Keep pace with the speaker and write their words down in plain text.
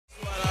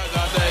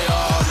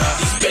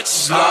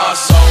Alright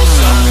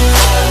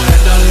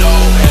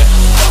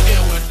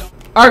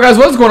guys,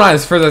 what's going on?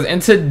 It's Frizzeyes,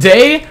 and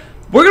today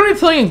we're going to be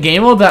playing a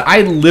game mode that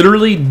I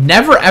literally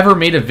never ever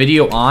made a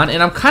video on,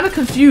 and I'm kind of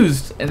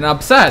confused and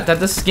upset that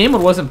this game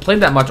mode wasn't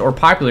played that much or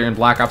popular in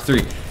Black Ops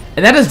 3,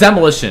 and that is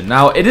Demolition.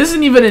 Now, it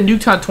isn't even in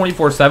Nuketown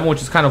 24/7,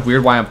 which is kind of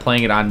weird why I'm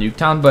playing it on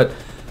Nuketown, but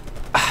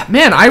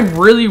man, I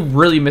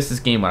really miss this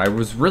game mode. I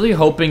was really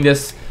hoping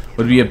this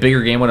would be a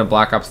bigger game mode in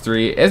Black Ops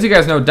 3. As you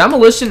guys know,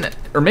 Demolition,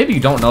 or maybe you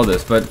don't know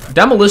this, but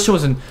Demolition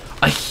was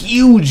a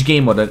huge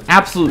game mode, an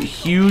absolute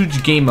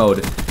huge game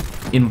mode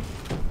in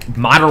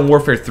Modern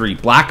Warfare 3,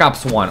 Black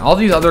Ops 1, all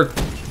these other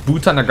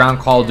boots on the ground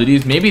Call of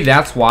Duties. Maybe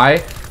that's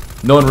why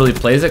no one really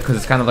plays it, because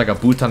it's kind of like a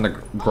boots on the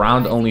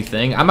ground only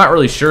thing. I'm not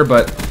really sure,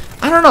 but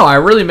I don't know. I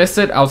really miss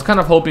it. I was kind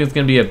of hoping it's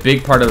going to be a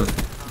big part of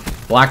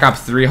Black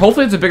Ops 3.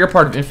 Hopefully it's a bigger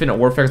part of Infinite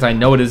Warfare, because I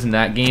know it is in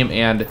that game,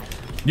 and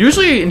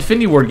usually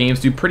Infinity Ward games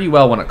do pretty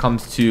well when it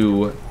comes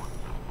to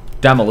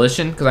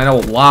Demolition, because I know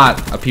a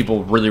lot of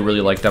people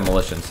really like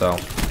Demolition. So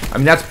I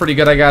mean, that's pretty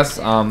good, I guess.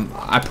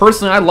 I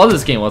personally love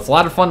this game. It's a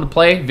lot of fun to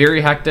play,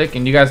 very hectic,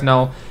 and you guys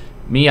know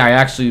me, I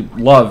actually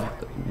love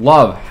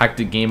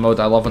hectic game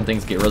modes. I love when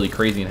things get really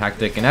crazy and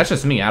hectic, and that's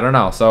just me. I don't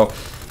know. So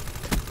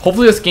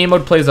hopefully this game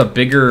mode plays a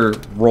bigger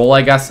role,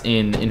 I guess,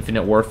 in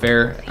Infinite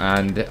Warfare,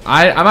 and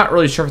I'm not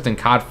really sure if it's in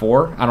COD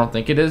 4. I don't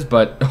think it is,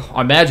 but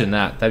imagine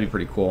that. That'd be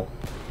pretty cool.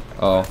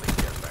 Oh,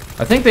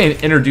 I think they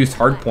introduced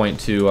Hardpoint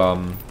to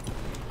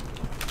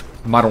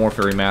Modern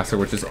Warfare Remastered,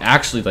 which is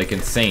actually like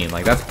insane.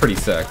 Like, that's pretty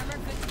sick.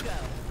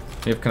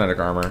 We have kinetic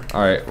armor.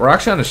 Alright, we're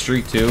actually on a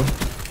streak too.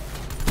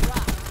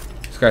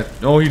 This guy,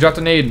 oh, he dropped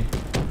a nade.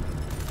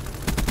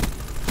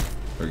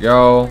 There we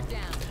go.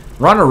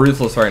 We're on a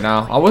Ruthless right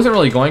now. I wasn't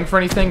really going for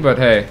anything, but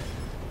hey,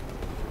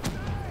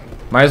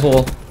 might as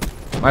well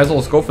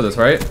just go for this,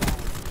 right?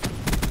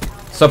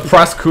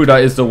 Suppress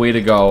KUDA is the way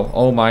to go.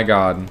 Oh my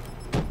god.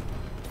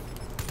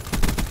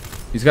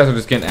 These guys are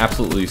just getting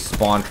absolutely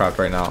spawn trapped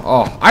right now.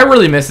 Oh, I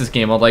really miss this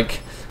game mode.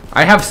 Like,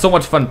 I have so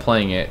much fun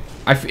playing it.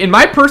 In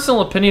my personal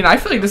opinion, I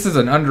feel like this is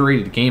an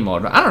underrated game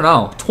mode. I don't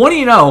know.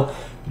 20-0,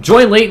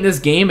 join late in this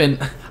game, and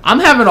I'm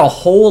having a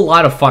whole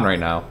lot of fun right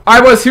now. All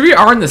right, boys, here we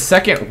are in the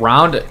second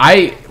round.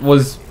 I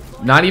was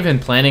not even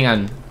planning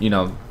on, you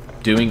know,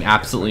 doing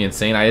absolutely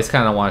insane. I just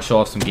kind of want to show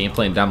off some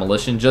gameplay in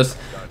Demolition just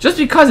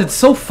because it's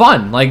so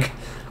fun. Like,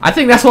 I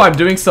think that's why I'm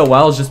doing so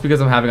well, is just because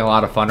I'm having a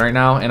lot of fun right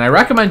now. And I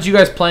recommend you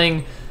guys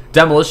playing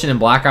Demolition in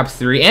Black Ops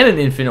 3 and in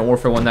Infinite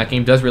Warfare when that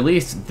game does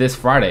release this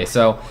Friday.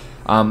 So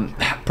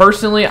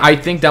personally, I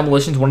think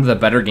Demolition is one of the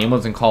better game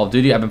modes in Call of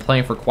Duty. I've been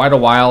playing for quite a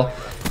while,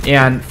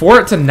 and for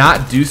it to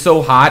not do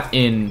so hot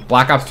in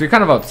Black Ops 3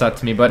 kind of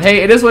upsets me, but hey,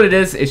 it is what it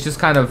is. It's just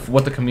kind of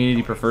what the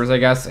community prefers, I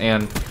guess.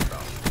 And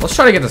let's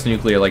try to get this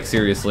nuclear, like,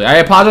 seriously. I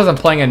apologize, I'm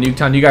playing on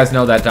Nuketown. You guys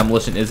know that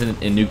Demolition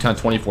isn't in Nuketown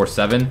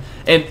 24/7,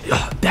 and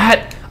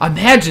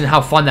imagine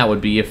how fun that would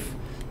be if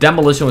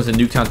Demolition was in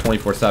Nuketown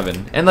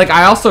 24/7. And like,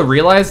 I also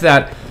realized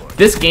that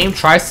this game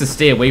tries to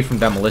stay away from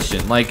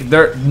Demolition. Like,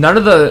 none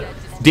of the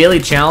daily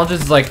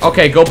challenges is like,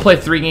 okay, go play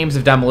 3 games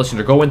of Demolition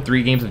or go win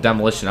 3 games of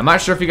Demolition. I'm not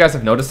sure if you guys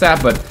have noticed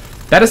that, but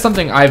that is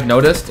something I've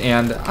noticed,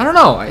 and I don't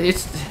know.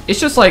 It's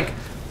just like,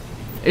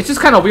 it's just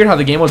kind of weird how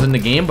the game was in the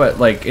game, but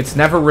like, it's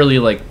never really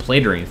like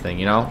played or anything,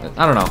 you know?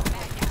 I don't know.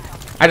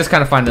 I just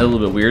kind of find it a little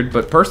bit weird,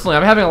 but personally,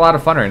 I'm having a lot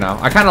of fun right now.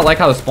 I kind of like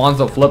how the spawns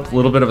don't flip, a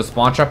little bit of a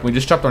spawn trap. We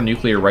just dropped our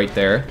nuclear right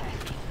there.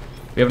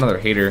 We have another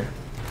hater.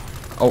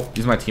 Oh,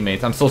 these are my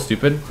teammates. I'm so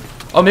stupid.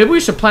 Oh, maybe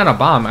we should plant a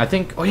bomb. I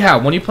think, oh yeah,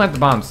 when you plant the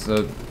bombs,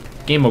 the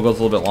game mode goes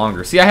a little bit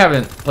longer. See, I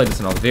haven't played this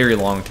in a very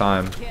long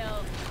time.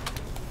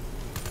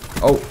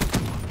 Oh,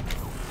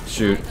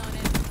 shoot.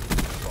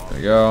 There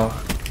we go.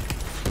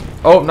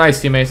 Oh, nice,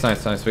 teammates.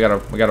 Nice. We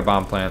got a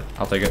bomb plant.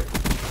 I'll take it.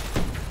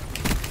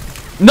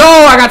 No,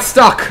 I got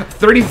stuck.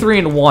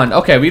 33-1.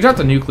 Okay, we dropped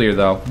the nuclear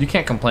though. You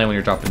can't complain when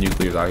you're dropping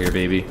nuclears out here,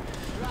 baby.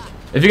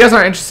 If you guys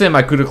aren't interested in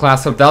my KUDA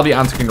class up, that'll be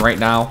on screen right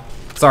now.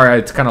 Sorry,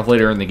 it's kind of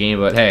later in the game,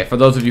 but hey, for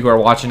those of you who are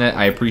watching it,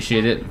 I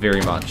appreciate it very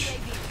much.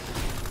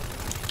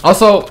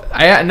 Also,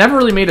 I never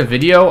really made a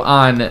video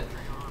on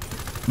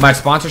my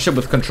sponsorship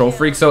with Control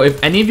Freak, so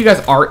if any of you guys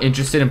are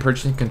interested in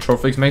purchasing Control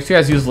Freaks, make sure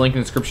you guys use the link in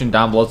the description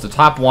down below. It's the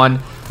top one.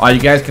 You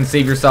guys can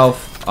save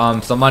yourself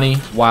some money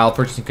while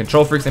purchasing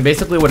Control Freaks, and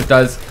basically what it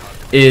does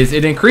is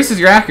it increases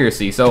your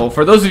accuracy. So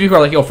for those of you who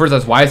are like, yo,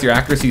 Frizzeyes, why is your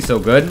accuracy so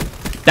good?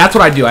 That's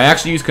what I do. I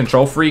actually use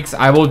Control Freaks.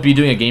 I will be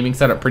doing a gaming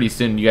setup pretty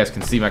soon. You guys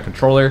can see my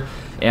controller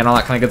and all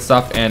that kind of good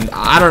stuff. And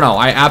I don't know.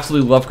 I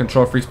absolutely love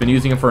Control Freaks. Been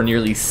using them for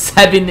nearly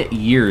 7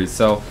 years.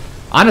 So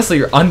honestly,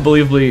 you're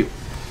unbelievably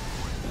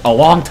a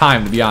long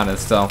time, to be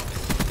honest. So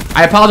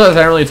I apologize I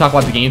didn't really talk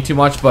about the game too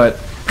much, but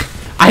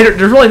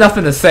there's really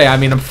nothing to say. I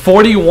mean, I'm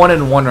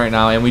 41-1 right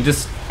now, and we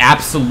just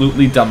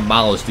absolutely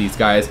demolished these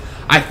guys.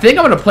 I think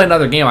I'm going to play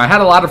another game. I had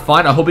a lot of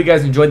fun. I hope you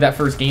guys enjoyed that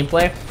first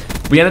gameplay.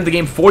 We ended the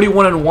game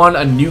 41-1,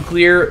 a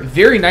nuclear,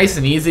 very nice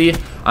and easy.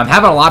 I'm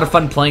having a lot of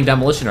fun playing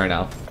Demolition right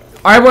now.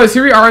 All right, boys,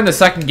 here we are in the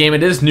second game.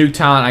 It is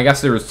Nuketown. I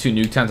guess there was 2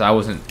 Nuketowns.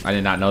 I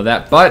did not know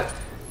that, but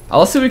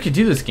let's see if we could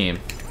do this game.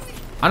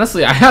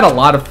 Honestly, I had a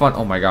lot of fun.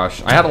 Oh my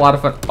gosh. I had a lot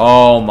of fun.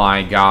 Oh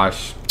my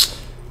gosh.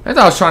 That's what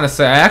I was trying to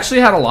say. I actually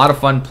had a lot of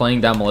fun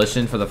playing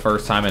Demolition for the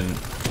first time. And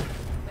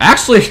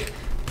actually,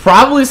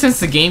 probably since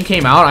the game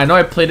came out. I know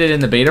I played it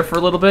in the beta for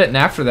a little bit. And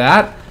after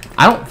that,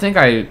 I don't think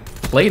I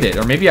played it.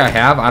 Or maybe I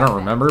have. I don't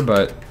remember.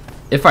 But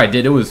if I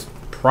did, it was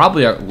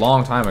probably a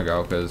long time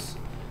ago. Because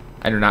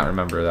I do not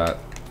remember that.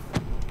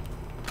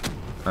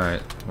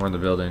 Alright. We're in the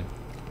building.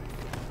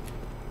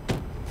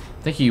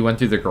 I think he went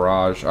through the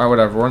garage. Alright,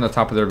 whatever. We're on the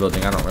top of their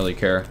building. I don't really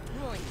care.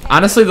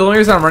 Honestly, the only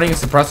reason I'm running a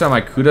suppressor on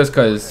my KUDA is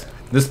because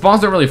the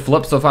spawns don't really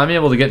flip. So if I'm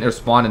able to get in their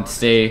spawn and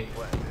stay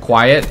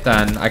quiet,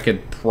 then I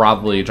could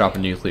probably drop a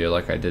nuclear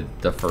like I did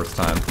the first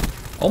time.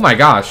 Oh my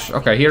gosh.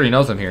 Okay, he already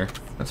knows I'm here.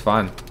 That's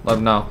fine. Let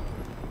him know.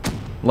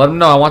 Let him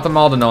know. I want them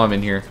all to know I'm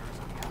in here.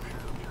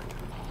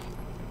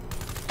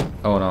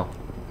 Oh no.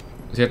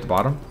 Is he at the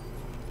bottom?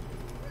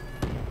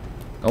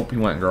 Oh, he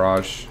went in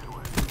garage.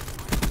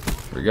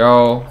 Here we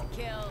go.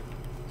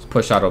 Let's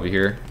push out over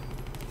here.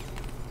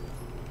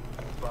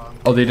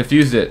 Oh, they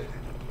defused it.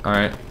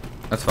 Alright.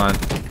 That's fine.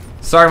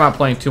 Sorry I'm not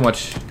playing too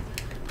much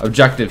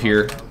objective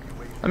here.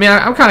 I mean,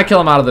 I'm kind of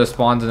killing them out of their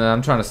spawns and then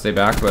I'm trying to stay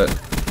back, but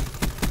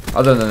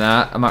other than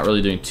that, I'm not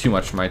really doing too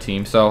much for my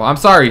team. So, I'm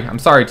sorry. I'm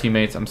sorry,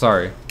 teammates. I'm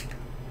sorry.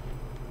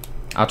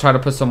 I'll try to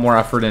put some more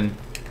effort in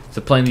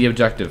to playing the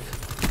objective.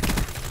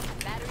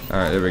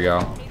 Alright, there we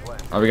go.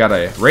 Oh, we got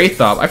a Wraith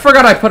up. I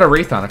forgot I put a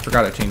Wraith on. I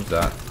forgot I changed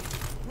that.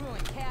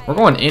 We're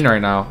going in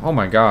right now. Oh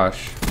my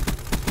gosh.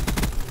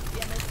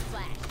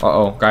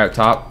 Uh-oh. Guy up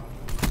top.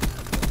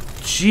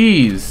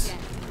 Jeez.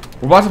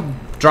 We're about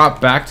to drop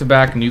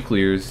back-to-back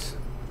nuclears.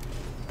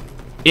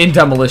 In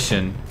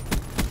Demolition.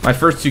 My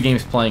first 2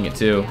 games playing it,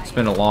 too. It's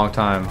been a long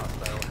time.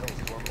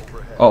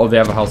 Uh oh, they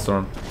have a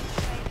Hellstorm.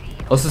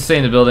 Let's just stay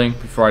in the building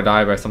before I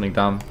die by something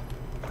dumb.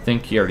 I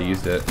think he already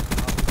used it.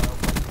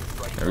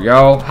 There we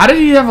go. How did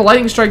he have a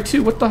lightning strike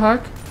too? What the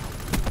heck?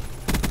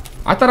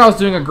 I thought I was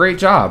doing a great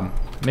job.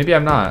 Maybe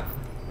I'm not.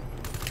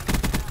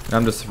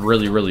 I'm just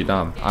really, really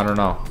dumb. I don't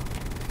know.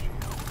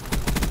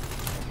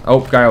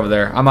 Oh, guy over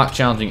there. I'm not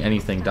challenging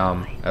anything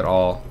dumb at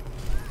all.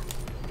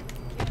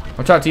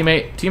 Watch out,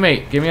 teammate.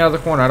 Teammate, get me out of the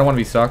corner. I don't want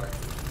to be stuck.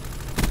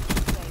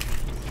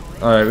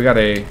 Alright, we got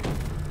a...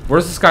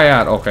 Where's this guy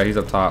at? Okay, he's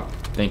up top.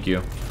 Thank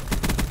you.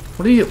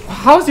 What are you...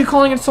 How is he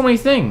calling it so many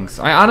things?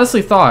 I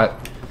honestly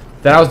thought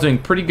that I was doing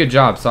a pretty good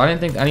job, so I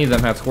didn't think any of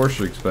them had score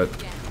streaks, but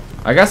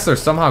I guess they're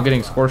somehow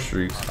getting score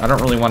streaks. I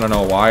don't really want to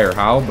know why or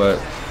how, but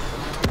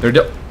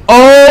they're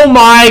oh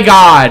my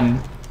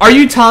god! Are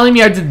you telling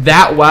me I did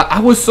that well? I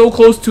was so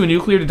close to a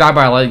nuclear to die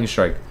by a lightning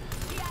strike.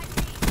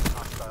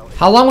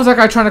 How long was that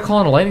guy trying to call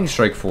in a lightning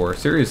strike for?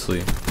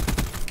 Seriously.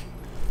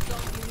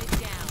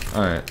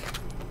 Alright.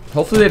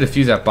 Hopefully they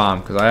defuse that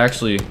bomb, because I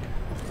actually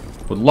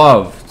would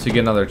love to get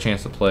another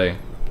chance to play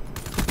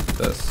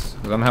this,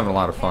 because I'm having a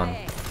lot of fun.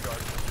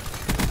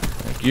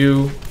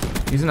 You.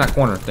 He's in that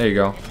corner. There you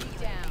go.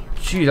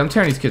 Jeez, I'm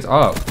tearing these kids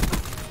up.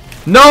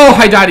 No,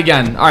 I died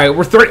again. All right,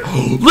 we're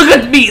 30. Look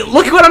at me.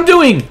 Look at what I'm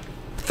doing.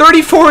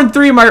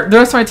 34-3. The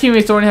rest of my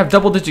teammates don't even have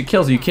double-digit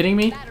kills. Are you kidding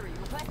me?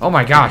 Oh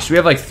my gosh, we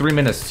have like 3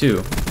 minutes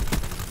too.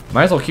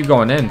 Might as well keep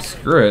going in.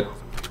 Screw it.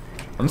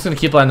 I'm just gonna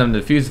keep letting them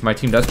defuse if my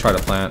team does try to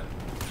plant.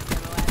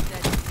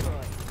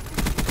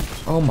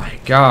 Oh my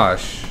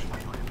gosh.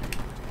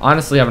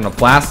 Honestly, having a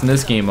blast in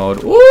this game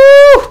mode. Woo!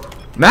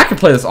 Matt can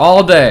play this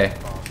all day.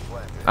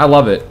 I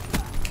love it.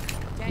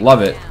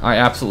 Love it. I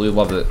absolutely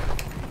love it.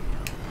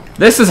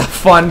 This is a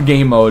fun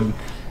game mode.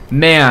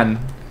 Man.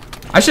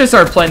 I should have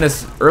started playing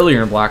this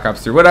earlier in Black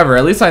Ops 3. Whatever.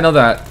 At least I know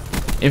that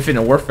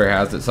Infinite Warfare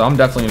has it, so I'm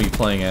definitely going to be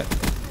playing it.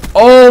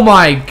 Oh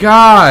my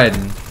god.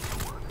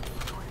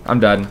 I'm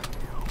dead.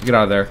 Get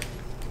out of there.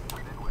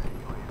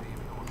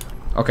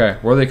 Okay.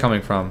 Where are they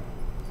coming from?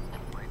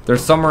 They're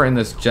somewhere in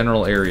this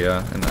general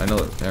area. And I know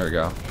that. There we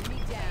go.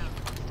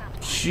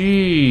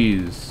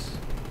 Jeez.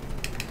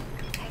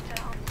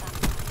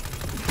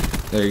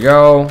 There you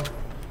go.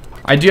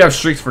 I do have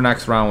streaks for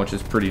next round, which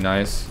is pretty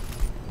nice.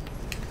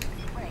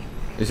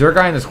 Is there a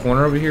guy in this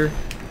corner over here?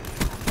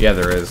 Yeah,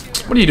 there is.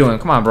 What are you doing?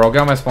 Come on, bro.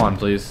 Get on my spawn,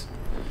 please.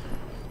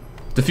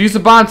 Defuse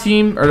the bomb,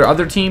 team. Or the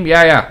other team.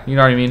 Yeah. You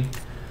know what I mean.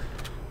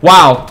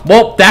 Wow.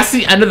 Well, that's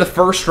the end of the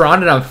first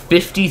round, and I'm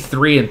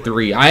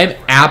 53-3. I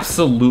am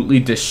absolutely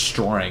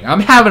destroying.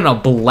 I'm having a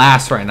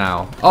blast right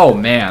now. Oh,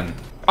 man.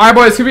 All right,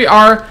 boys. Here we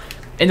are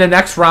in the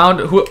next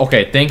round.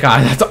 Okay, thank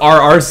God. That's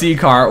our RC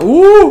car.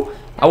 Ooh.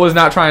 I was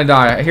not trying to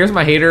die. Here's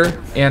my hater,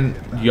 and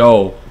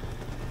yo,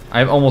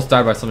 I almost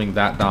died by something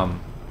that dumb.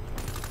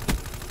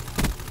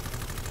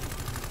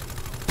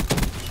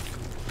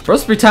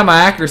 Let's pretend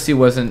my accuracy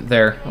wasn't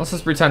there. Let's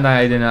just pretend that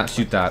I did not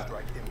shoot that.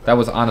 That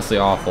was honestly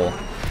awful.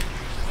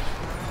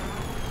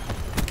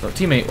 So,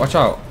 teammate, watch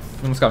out.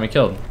 You almost got me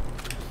killed.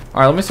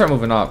 Alright, let me start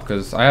moving up,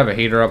 because I have a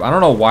hater up. I don't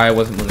know why I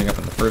wasn't moving up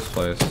in the first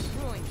place.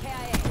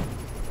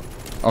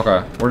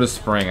 Okay, we're just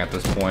spraying at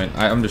this point.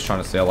 I'm just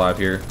trying to stay alive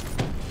here.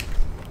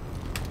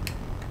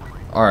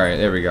 Alright,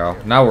 there we go.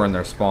 Now we're in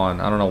their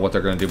spawn. I don't know what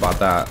they're going to do about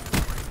that.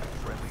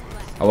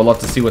 I would love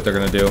to see what they're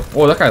going to do.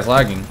 Oh, that guy's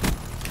lagging.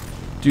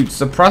 Dude,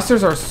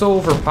 suppressors are so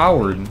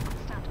overpowered.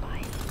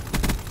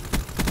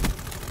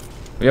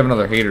 We have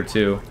another hater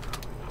too.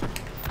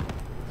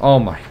 Oh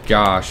my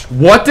gosh.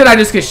 What did I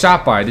just get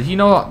shot by? Did he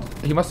know?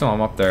 He must know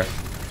I'm up there.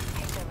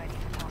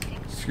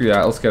 Screw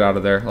that. Let's get out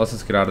of there. Let's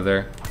just get out of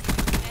there.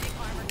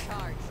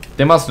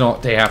 They must know.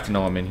 They have to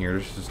know I'm in here.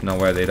 There's just no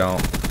way they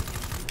don't.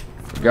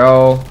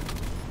 Go.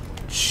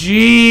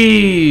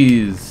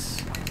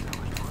 Jeez.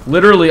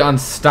 Literally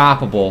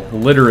unstoppable.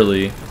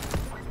 Literally.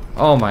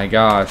 Oh my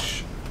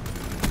gosh.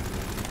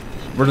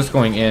 We're just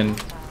going in.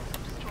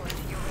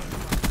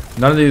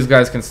 None of these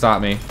guys can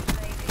stop me.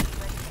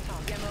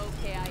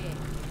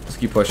 Let's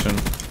keep pushing.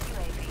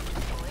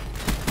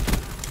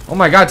 Oh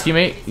my god,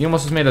 teammate. You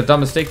almost just made a dumb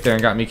mistake there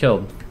and got me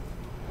killed.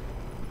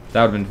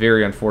 That would have been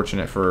very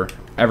unfortunate for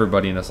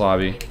everybody in this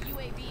lobby.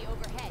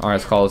 Alright,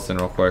 let's call this in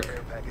real quick.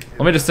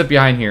 Let me just sit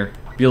behind here.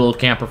 Be a little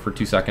camper for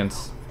 2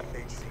 seconds.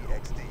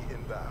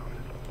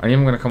 Are you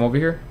even going to come over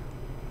here?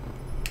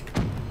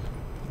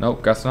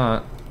 Nope, guess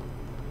not.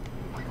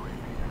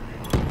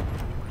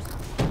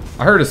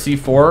 I heard a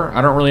C4.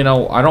 I don't really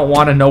know. I don't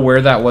want to know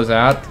where that was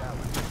at.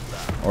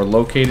 Or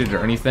located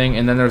or anything.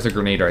 And then there's a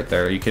grenade right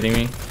there. Are you kidding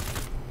me?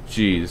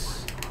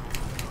 Jeez.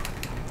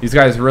 These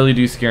guys really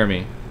do scare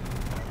me.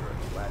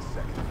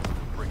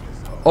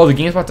 Oh, the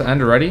game's about to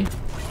end already?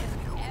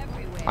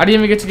 I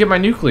didn't even get to get my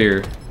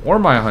nuclear. Or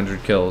my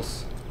 100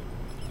 kills.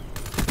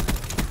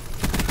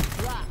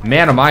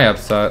 Man, am I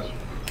upset.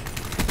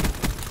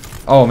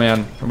 Oh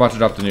man, I'm about to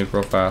drop the nuke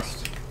real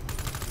fast.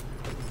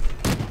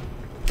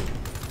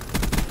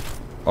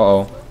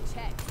 Uh-oh.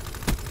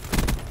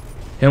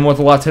 Hit him with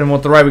the left, hit him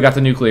with the right, we got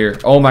the nuclear.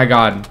 Oh my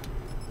god.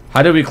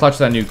 How did we clutch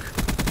that nuke?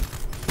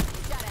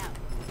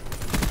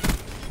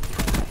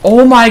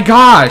 Oh my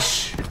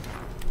gosh!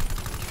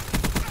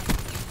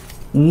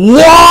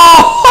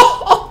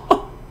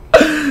 Whoa!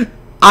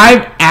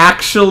 I'm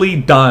actually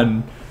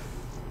done.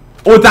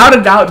 Without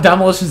a doubt,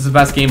 Demolition is the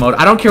best game mode.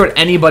 I don't care what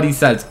anybody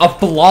says. A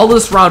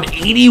flawless round,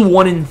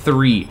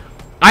 81-3.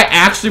 I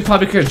actually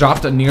probably could have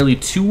dropped a nearly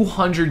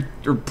 200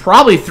 or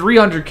probably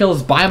 300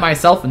 kills by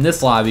myself in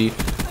this lobby.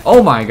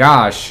 Oh my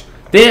gosh.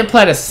 They didn't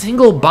plant a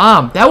single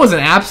bomb. That was an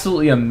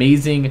absolutely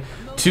amazing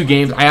 2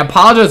 games. I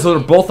apologize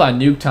those were both on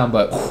Nuketown,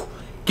 but whew,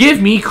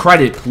 give me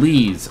credit,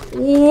 please.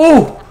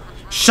 Ooh.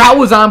 Shot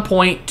was on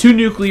point. 2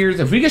 nuclears.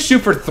 If we could shoot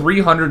for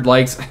 300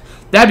 likes,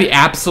 that'd be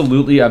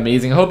absolutely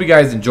amazing. I hope you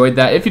guys enjoyed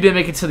that. If you did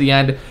make it to the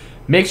end,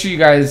 make sure you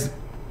guys,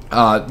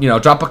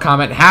 drop a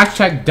comment.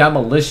 Hashtag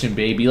demolition,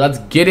 baby. Let's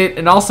get it.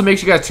 And also make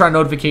sure you guys turn on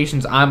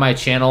notifications on my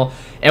channel.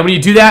 And when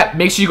you do that,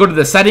 make sure you go to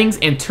the settings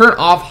and turn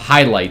off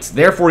highlights.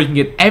 Therefore, you can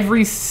get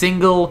every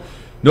single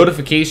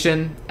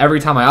notification every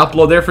time I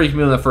upload. Therefore, you can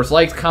be one of the first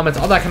likes, comments,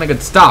 all that kind of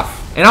good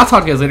stuff. And I'll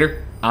talk to you guys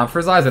later. I'm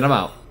Frizzeyes, and I'm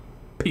out.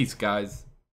 Peace, guys.